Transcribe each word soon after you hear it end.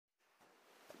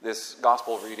This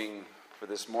gospel reading for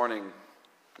this morning,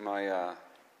 my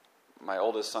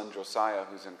oldest son Josiah,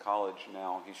 who's in college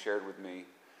now, he shared with me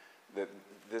that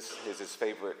this is his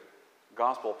favorite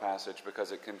gospel passage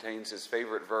because it contains his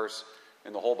favorite verse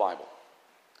in the whole Bible.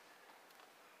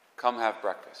 Come have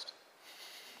breakfast.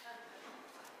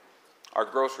 Our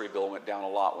grocery bill went down a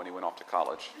lot when he went off to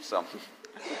college. So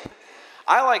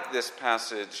I like this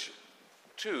passage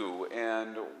too,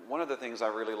 and one of the things I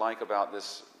really like about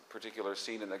this particular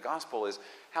scene in the gospel is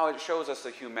how it shows us the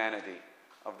humanity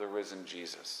of the risen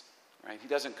Jesus. Right? He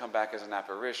doesn't come back as an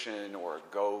apparition or a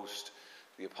ghost.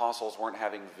 The apostles weren't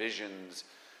having visions.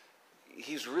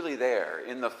 He's really there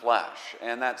in the flesh,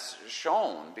 and that's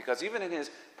shown because even in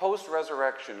his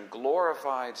post-resurrection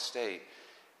glorified state,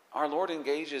 our Lord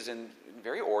engages in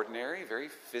very ordinary, very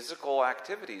physical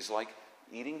activities like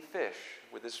eating fish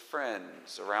with his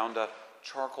friends around a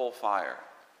charcoal fire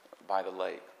by the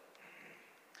lake.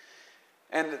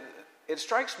 And it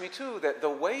strikes me too that the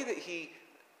way that he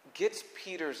gets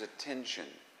Peter's attention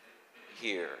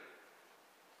here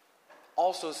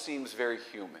also seems very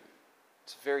human.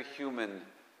 It's a very human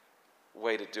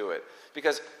way to do it.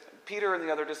 Because Peter and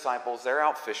the other disciples, they're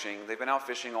out fishing. They've been out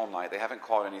fishing all night. They haven't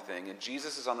caught anything. And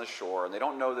Jesus is on the shore, and they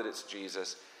don't know that it's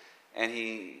Jesus. And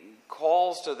he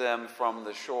calls to them from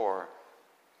the shore.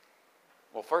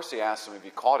 Well, first he asks them if he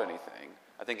caught anything.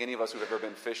 I think any of us who've ever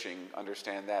been fishing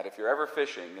understand that. If you're ever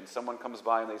fishing and someone comes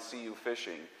by and they see you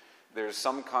fishing, there's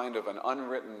some kind of an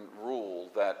unwritten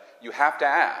rule that you have to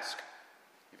ask.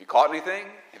 Have you caught anything?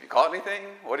 Have you caught anything?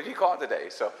 What have you caught today?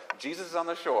 So Jesus is on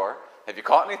the shore. Have you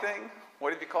caught anything?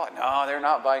 What have you caught? No, they're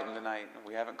not biting tonight.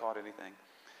 We haven't caught anything.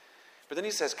 But then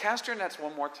he says, cast your nets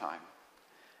one more time.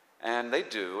 And they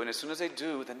do. And as soon as they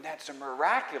do, the nets are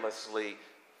miraculously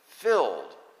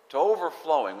filled to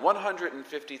overflowing.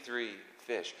 153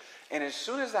 fish. And as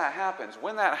soon as that happens,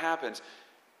 when that happens,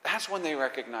 that's when they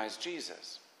recognize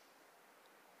Jesus.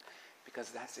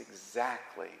 Because that's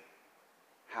exactly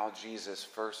how Jesus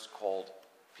first called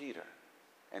Peter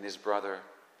and his brother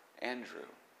Andrew.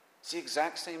 It's the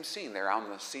exact same scene. They're on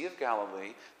the Sea of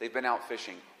Galilee. They've been out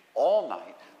fishing all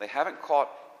night. They haven't caught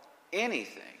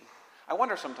anything. I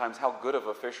wonder sometimes how good of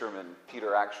a fisherman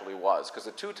Peter actually was, because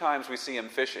the 2 times we see him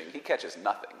fishing, he catches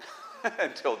nothing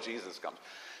until Jesus comes.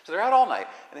 So they're out all night,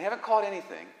 and they haven't caught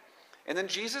anything. And then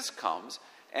Jesus comes,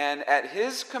 and at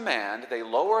his command, they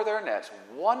lower their nets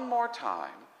one more time,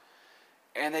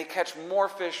 and they catch more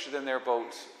fish than their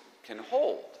boats can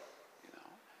hold.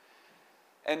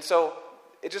 And so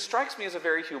it just strikes me as a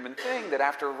very human thing that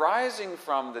after rising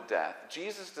from the death,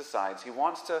 Jesus decides he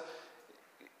wants to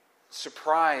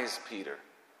surprise Peter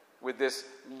with this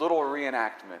little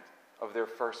reenactment of their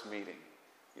first meeting.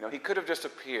 He could have just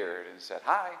appeared and said,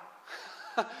 hi,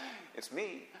 it's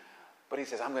me. But he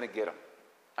says, I'm going to get him.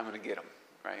 I'm going to get him,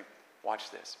 right? Watch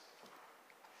this.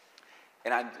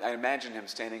 And I imagine him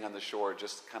standing on the shore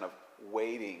just kind of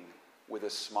waiting with a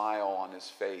smile on his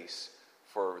face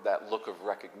for that look of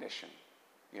recognition.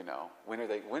 When are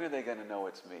they going to know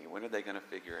it's me? When are they going to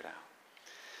figure it out?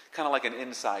 Kind of like an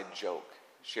inside joke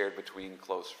shared between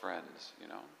close friends,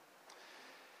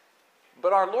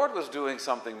 But our Lord was doing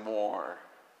something more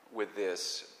with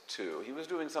this too. He was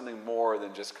doing something more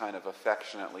than just kind of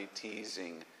affectionately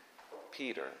teasing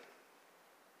Peter.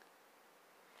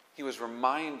 He was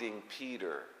reminding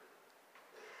Peter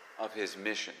of his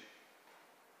mission.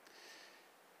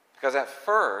 Because at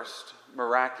first,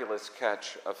 miraculous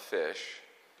catch of fish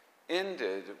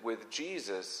ended with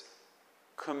Jesus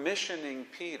commissioning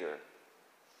Peter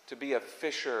to be a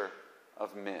fisher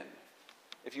of men.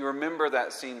 If you remember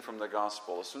that scene from the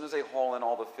gospel, as soon as they haul in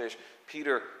all the fish,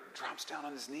 Peter drops down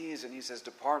on his knees and he says,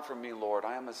 depart from me, Lord,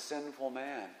 I am a sinful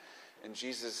man. And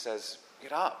Jesus says,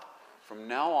 get up. From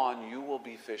now on, you will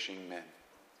be fishing men.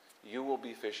 You will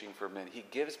be fishing for men. He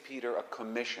gives Peter a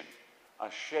commission, a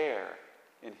share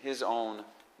in his own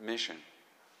mission.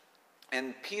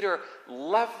 And Peter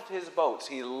left his boats.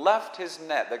 He left his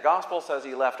net. The gospel says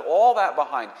he left all that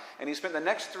behind. And he spent the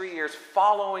next 3 years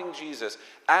following Jesus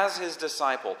as his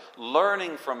disciple,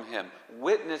 learning from him,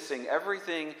 witnessing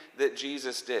everything that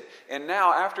Jesus did. And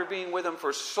now, after being with him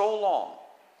for so long,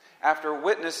 after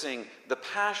witnessing the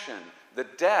passion, the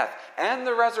death, and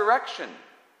the resurrection,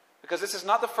 because this is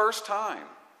not the first time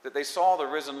that they saw the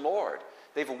risen Lord.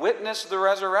 They've witnessed the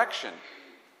resurrection.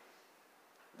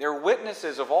 They're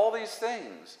witnesses of all these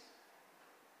things.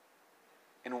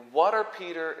 And what are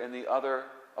Peter and the other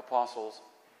apostles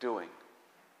doing?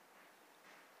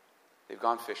 They've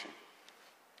gone fishing.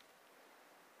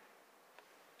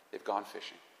 They've gone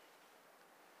fishing.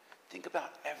 Think about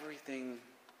everything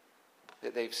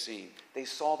that they've seen. They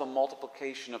saw the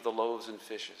multiplication of the loaves and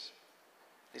fishes.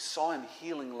 They saw him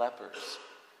healing lepers.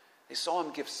 They saw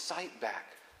him give sight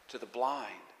back to the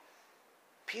blind.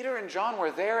 Peter and John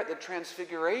were there at the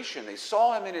Transfiguration. They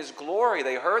saw him in his glory.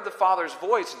 They heard the Father's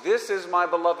voice. This is my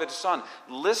beloved Son.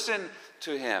 Listen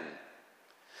to him.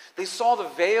 They saw the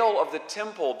veil of the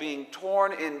temple being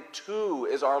torn in two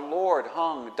as our Lord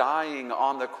hung, dying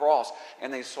on the cross.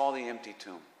 And they saw the empty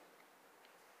tomb.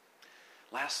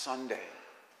 Last Sunday,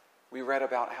 we read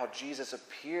about how Jesus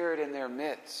appeared in their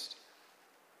midst.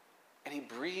 And he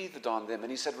breathed on them. And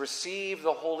he said, receive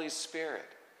the Holy Spirit.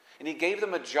 And he gave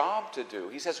them a job to do.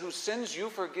 He says, whose sins you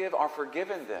forgive are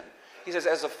forgiven them. He says,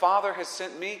 as the Father has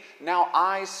sent me, now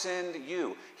I send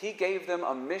you. He gave them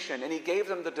a mission, and he gave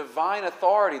them the divine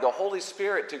authority, the Holy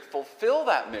Spirit, to fulfill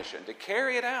that mission, to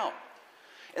carry it out.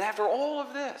 And after all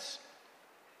of this,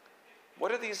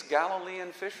 what do these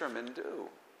Galilean fishermen do?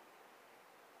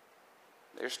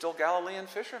 They're still Galilean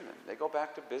fishermen. They go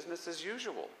back to business as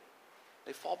usual.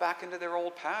 They fall back into their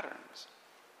old patterns.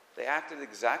 They acted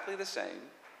exactly the same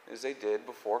as they did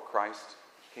before Christ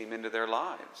came into their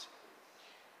lives.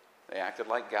 They acted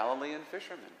like Galilean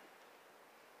fishermen.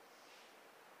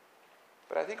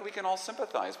 But I think we can all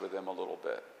sympathize with them a little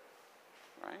bit,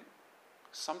 right?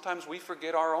 Sometimes we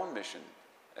forget our own mission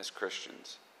as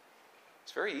Christians.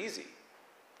 It's very easy.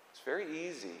 It's very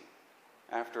easy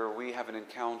after we have an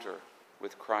encounter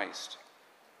with Christ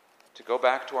to go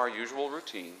back to our usual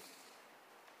routine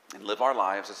and live our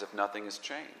lives as if nothing has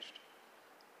changed.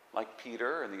 Like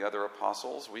Peter and the other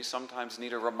apostles, we sometimes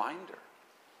need a reminder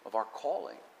of our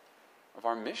calling, of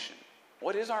our mission.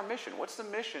 What is our mission? What's the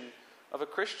mission of a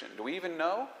Christian? Do we even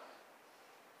know?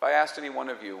 If I asked any one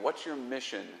of you, what's your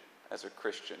mission as a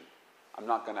Christian? I'm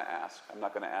not going to ask. I'm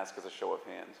not going to ask as a show of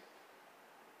hands.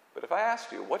 But if I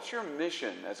asked you, what's your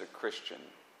mission as a Christian?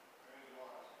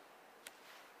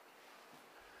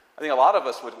 I think a lot of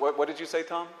us would, what did you say,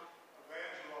 Tom?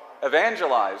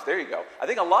 Evangelize. There you go. I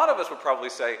think a lot of us would probably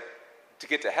say to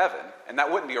get to heaven, and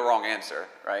that wouldn't be a wrong answer,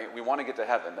 right? We want to get to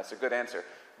heaven. That's a good answer.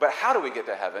 But how do we get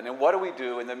to heaven, and what do we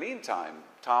do in the meantime?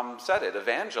 Tom said it,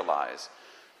 evangelize.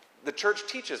 The church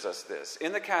teaches us this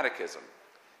in the Catechism.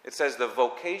 It says the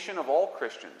vocation of all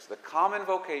Christians, the common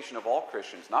vocation of all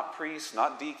Christians, not priests,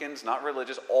 not deacons, not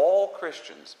religious, all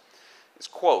Christians, is,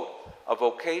 quote, a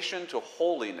vocation to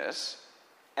holiness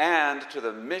and to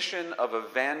the mission of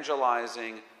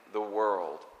evangelizing the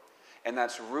world. And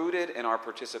that's rooted in our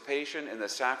participation in the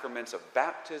sacraments of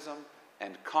baptism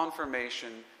and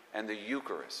confirmation and the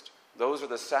Eucharist. Those are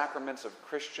the sacraments of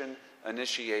Christian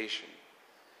initiation.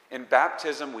 In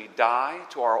baptism, we die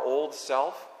to our old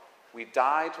self, we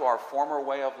die to our former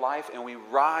way of life, and we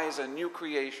rise a new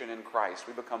creation in Christ.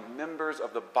 We become members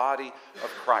of the body of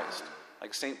Christ.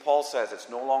 Like St. Paul says, it's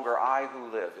no longer I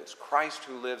who live, it's Christ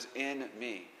who lives in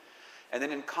me. And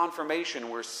then in confirmation,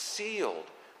 we're sealed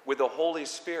with the Holy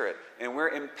Spirit, and we're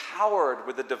empowered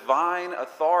with the divine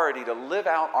authority to live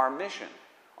out our mission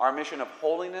of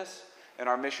holiness and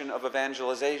our mission of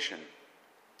evangelization,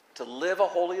 to live a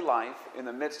holy life in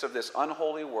the midst of this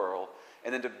unholy world,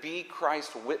 and then to be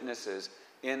Christ's witnesses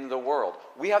in the world.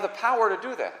 We have the power to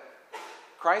do that.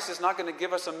 Christ is not going to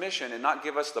give us a mission and not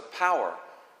give us the power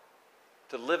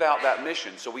to live out that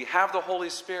mission. So we have the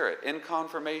Holy Spirit in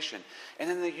confirmation.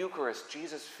 And in the Eucharist,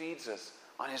 Jesus feeds us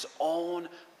on his own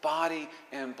body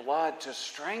and blood to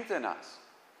strengthen us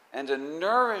and to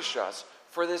nourish us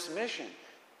for this mission.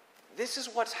 This is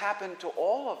what's happened to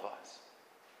all of us.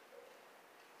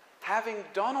 Having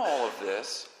done all of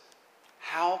this,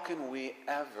 how can we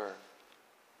ever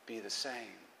be the same?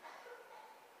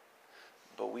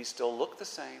 But we still look the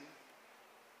same.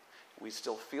 We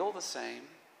still feel the same.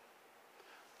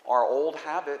 Our old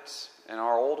habits and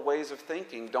our old ways of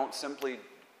thinking don't simply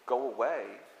go away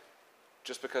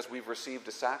just because we've received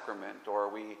a sacrament or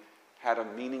we had a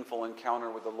meaningful encounter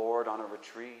with the Lord on a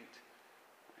retreat.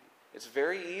 It's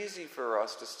very easy for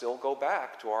us to still go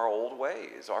back to our old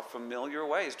ways, our familiar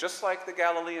ways, just like the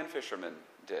Galilean fishermen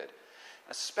did,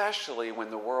 especially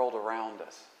when the world around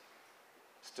us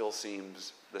still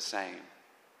seems the same.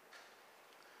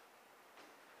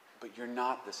 But you're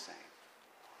not the same.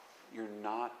 You're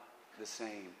not the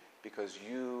same because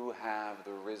you have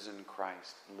the risen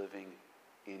Christ living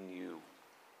in you.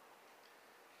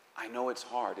 I know it's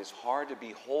hard. It's hard to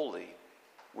be holy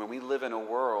when we live in a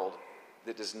world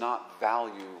that does not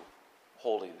value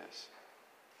holiness,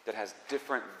 that has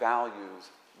different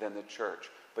values than the church.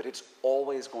 But it's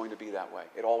always going to be that way.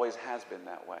 It always has been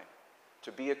that way.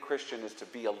 To be a Christian is to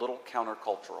be a little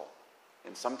countercultural.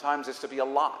 And sometimes it's to be a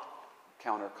lot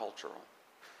countercultural.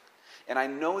 And I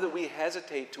know that we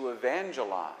hesitate to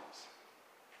evangelize.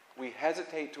 We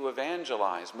hesitate to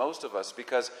evangelize, most of us,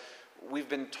 because We've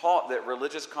been taught that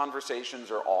religious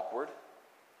conversations are awkward.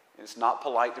 It's not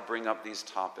polite to bring up these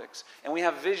topics. And we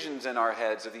have visions in our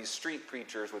heads of these street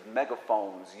preachers with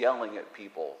megaphones yelling at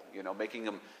people, making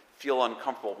them feel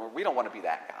uncomfortable. We don't want to be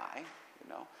that guy,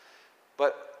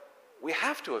 But we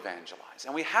have to evangelize,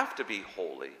 and we have to be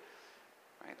holy.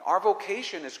 Right? Our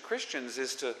vocation as Christians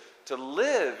is to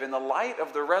live in the light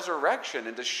of the resurrection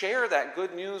and to share that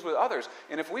good news with others.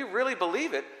 And if we really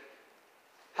believe it,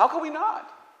 how could we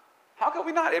not? How could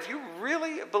we not? If you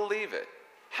really believe it,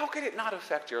 how could it not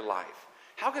affect your life?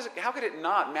 How could it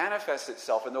not manifest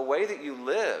itself in the way that you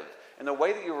live, in the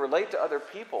way that you relate to other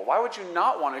people? Why would you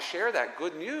not want to share that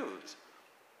good news?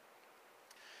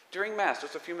 During Mass,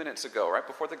 just a few minutes ago, right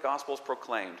before the gospel is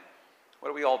proclaimed, what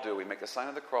do we all do? We make the sign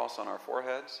of the cross on our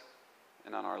foreheads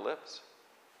and on our lips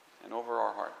and over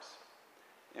our hearts.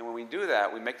 And when we do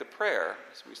that, we make the prayer.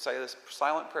 So we say this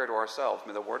silent prayer to ourselves.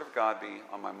 May the word of God be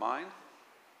on my mind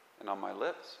and on my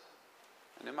lips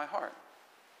and in my heart.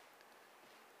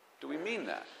 Do we mean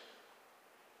that?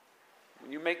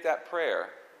 When you make that prayer,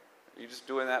 are you just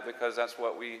doing that because that's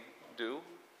what we do,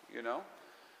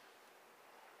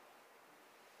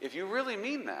 If you really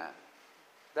mean that,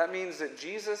 that means that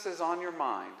Jesus is on your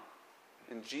mind,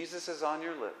 and Jesus is on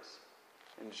your lips,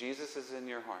 and Jesus is in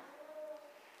your heart.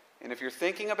 And if you're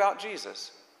thinking about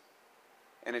Jesus,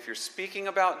 and if you're speaking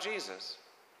about Jesus,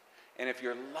 and if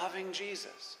you're loving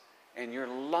Jesus, and you're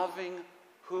loving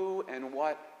who and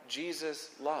what Jesus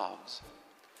loves,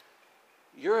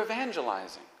 you're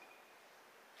evangelizing.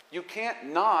 You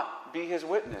can't not be his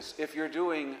witness if you're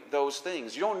doing those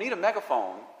things. You don't need a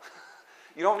megaphone.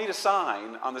 You don't need a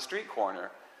sign on the street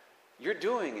corner. You're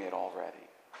doing it already.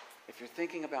 If you're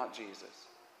thinking about Jesus,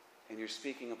 and you're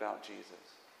speaking about Jesus,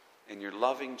 and you're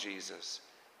loving Jesus,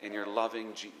 and you're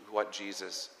loving what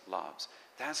Jesus loves.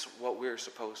 That's what we're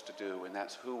supposed to do, and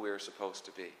that's who we're supposed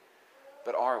to be.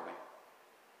 But are we?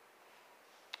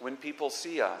 When people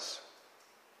see us,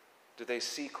 do they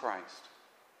see Christ?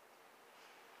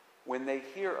 When they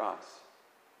hear us,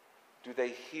 do they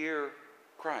hear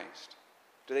Christ?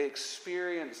 Do they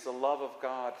experience the love of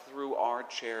God through our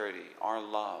charity, our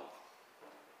love?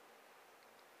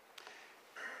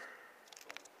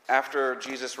 After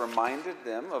Jesus reminded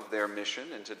them of their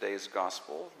mission in today's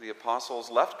gospel, the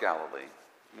apostles left Galilee.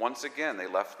 Once again, they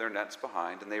left their nets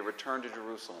behind and they returned to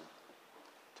Jerusalem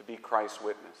to be Christ's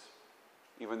witness,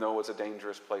 even though it was a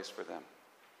dangerous place for them.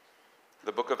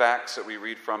 The book of Acts that we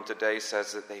read from today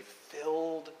says that they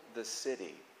filled the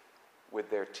city with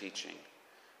their teaching.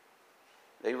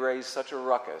 They raised such a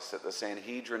ruckus that the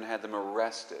Sanhedrin had them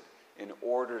arrested and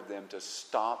ordered them to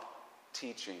stop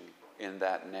teaching in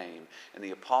that name. And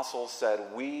the apostles said,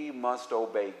 we must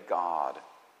obey God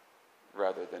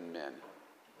rather than men.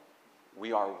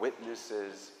 We are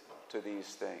witnesses to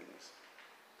these things.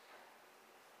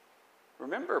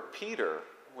 Remember Peter,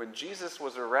 when Jesus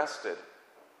was arrested,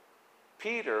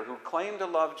 Peter, who claimed to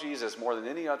love Jesus more than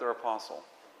any other apostle,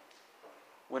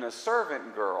 when a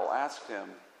servant girl asked him,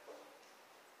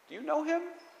 do you know him?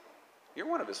 You're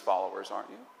one of his followers, aren't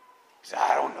you? He said,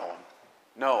 I don't know him.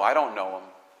 No, I don't know him.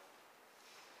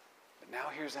 But now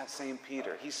here's that same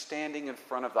Peter. He's standing in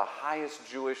front of the highest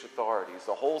Jewish authorities,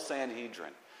 the whole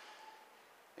Sanhedrin.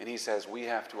 And he says, we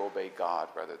have to obey God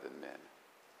rather than men.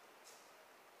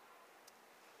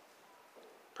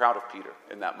 Proud of Peter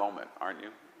in that moment, aren't you?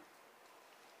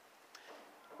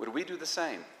 Would we do the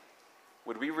same?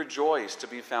 Would we rejoice to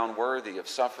be found worthy of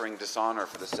suffering dishonor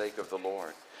for the sake of the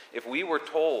Lord? If we were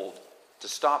told to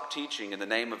stop teaching in the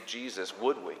name of Jesus,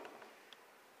 would we?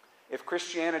 If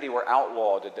Christianity were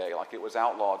outlawed today, like it was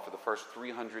outlawed for the first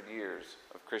 300 years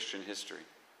of Christian history,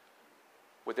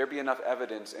 would there be enough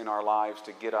evidence in our lives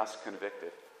to get us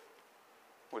convicted?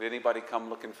 Would anybody come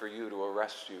looking for you to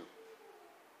arrest you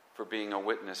for being a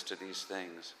witness to these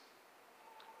things?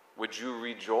 Would you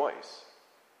rejoice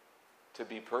to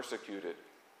be persecuted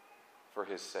for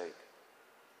his sake?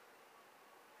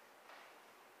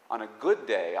 On a good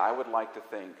day, I would like to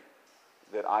think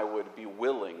that I would be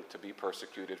willing to be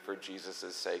persecuted for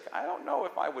Jesus' sake. I don't know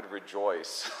if I would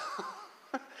rejoice.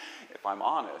 If I'm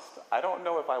honest, I don't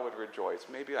know if I would rejoice.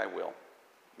 Maybe I will.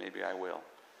 Maybe I will.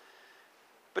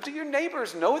 But do your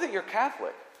neighbors know that you're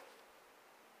Catholic?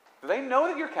 Do they know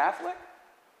that you're Catholic?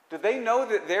 Do they know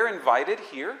that they're invited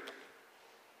here?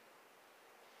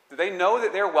 Do they know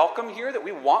that they're welcome here, that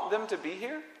we want them to be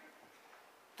here?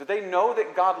 Do they know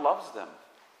that God loves them?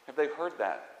 Have they heard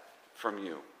that from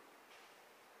you?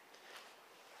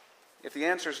 If the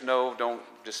answer is no, don't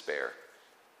despair.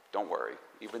 Don't worry.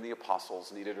 Even the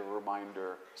apostles needed a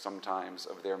reminder sometimes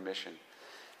of their mission.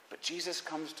 But Jesus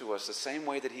comes to us the same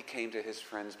way that he came to his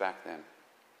friends back then.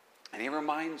 And he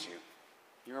reminds you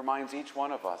He reminds each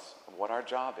one of us of what our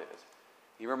job is.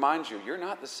 He reminds you, you're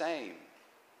not the same.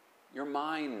 You're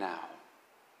mine now.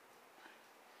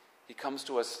 He comes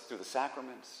to us through the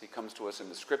sacraments. He comes to us in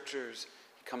the scriptures.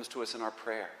 He comes to us in our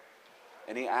prayer.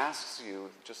 And he asks you,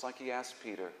 just like he asked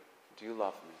Peter, do you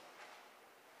love me?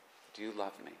 Do you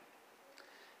love me?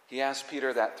 He asked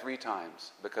Peter that 3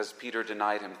 times because Peter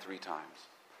denied him 3 times.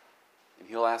 And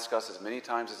he'll ask us as many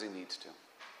times as he needs to.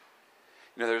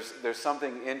 You know, there's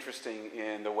something interesting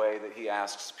in the way that he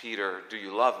asks Peter, do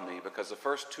you love me? Because the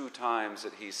first 2 times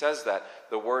that he says that,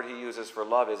 the word he uses for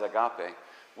love is agape,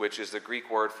 which is the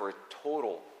Greek word for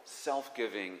total,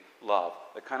 self-giving love.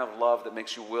 The kind of love that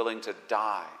makes you willing to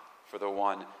die for the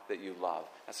one that you love.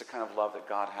 That's the kind of love that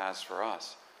God has for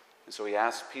us. And so he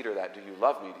asks Peter that, do you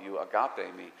love me? Do you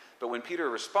agape me? But when Peter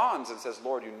responds and says,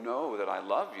 Lord, you know that I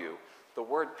love you, the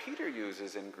word Peter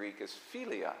uses in Greek is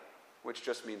philia, which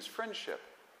just means friendship.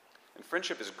 And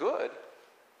friendship is good,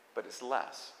 but it's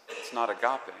less. It's not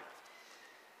agape.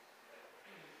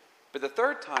 But the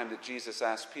 3rd time that Jesus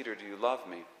asked Peter, do you love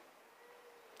me?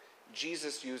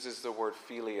 Jesus uses the word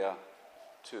philia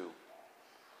too.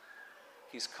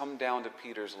 He's come down to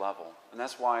Peter's level. And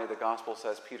that's why the gospel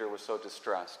says Peter was so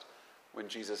distressed when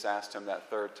Jesus asked him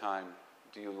that 3rd time,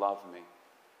 do you love me?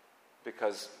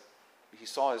 Because he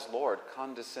saw his Lord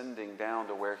condescending down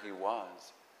to where he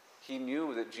was. He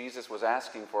knew that Jesus was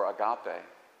asking for agape.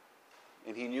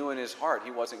 And he knew in his heart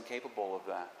he wasn't capable of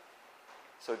that.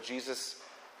 So Jesus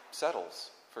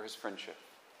settles for his friendship,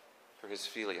 for his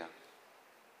philia.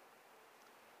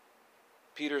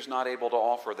 Peter's not able to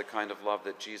offer the kind of love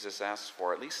that Jesus asks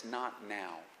for, at least not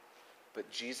now. But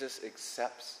Jesus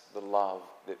accepts the love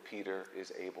that Peter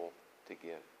is able to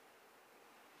give.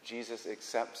 Jesus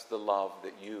accepts the love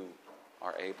that you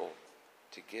are able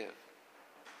to give.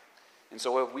 And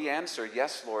so if we answer,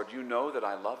 yes, Lord, you know that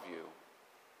I love you,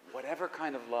 whatever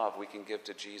kind of love we can give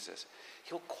to Jesus,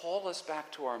 he'll call us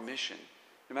back to our mission,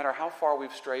 no matter how far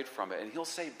we've strayed from it. And he'll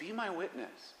say, be my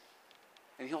witness.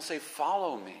 And he'll say,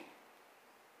 follow me.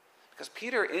 Because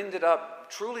Peter ended up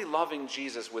truly loving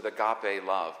Jesus with agape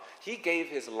love. He gave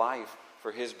his life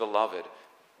for his beloved,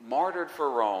 martyred for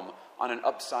Rome on an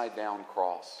upside-down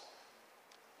cross.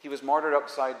 He was martyred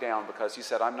upside down because he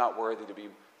said, I'm not worthy to be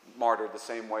martyred the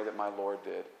same way that my Lord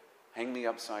did. Hang me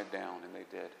upside down, and they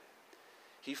did.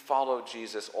 He followed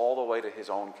Jesus all the way to his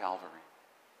own Calvary.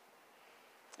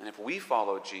 And if we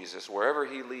follow Jesus wherever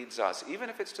he leads us, even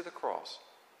if it's to the cross,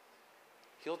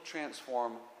 he'll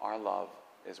transform our love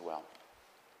as well.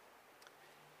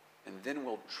 And then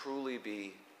we'll truly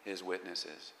be his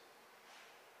witnesses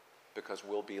because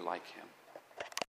we'll be like him.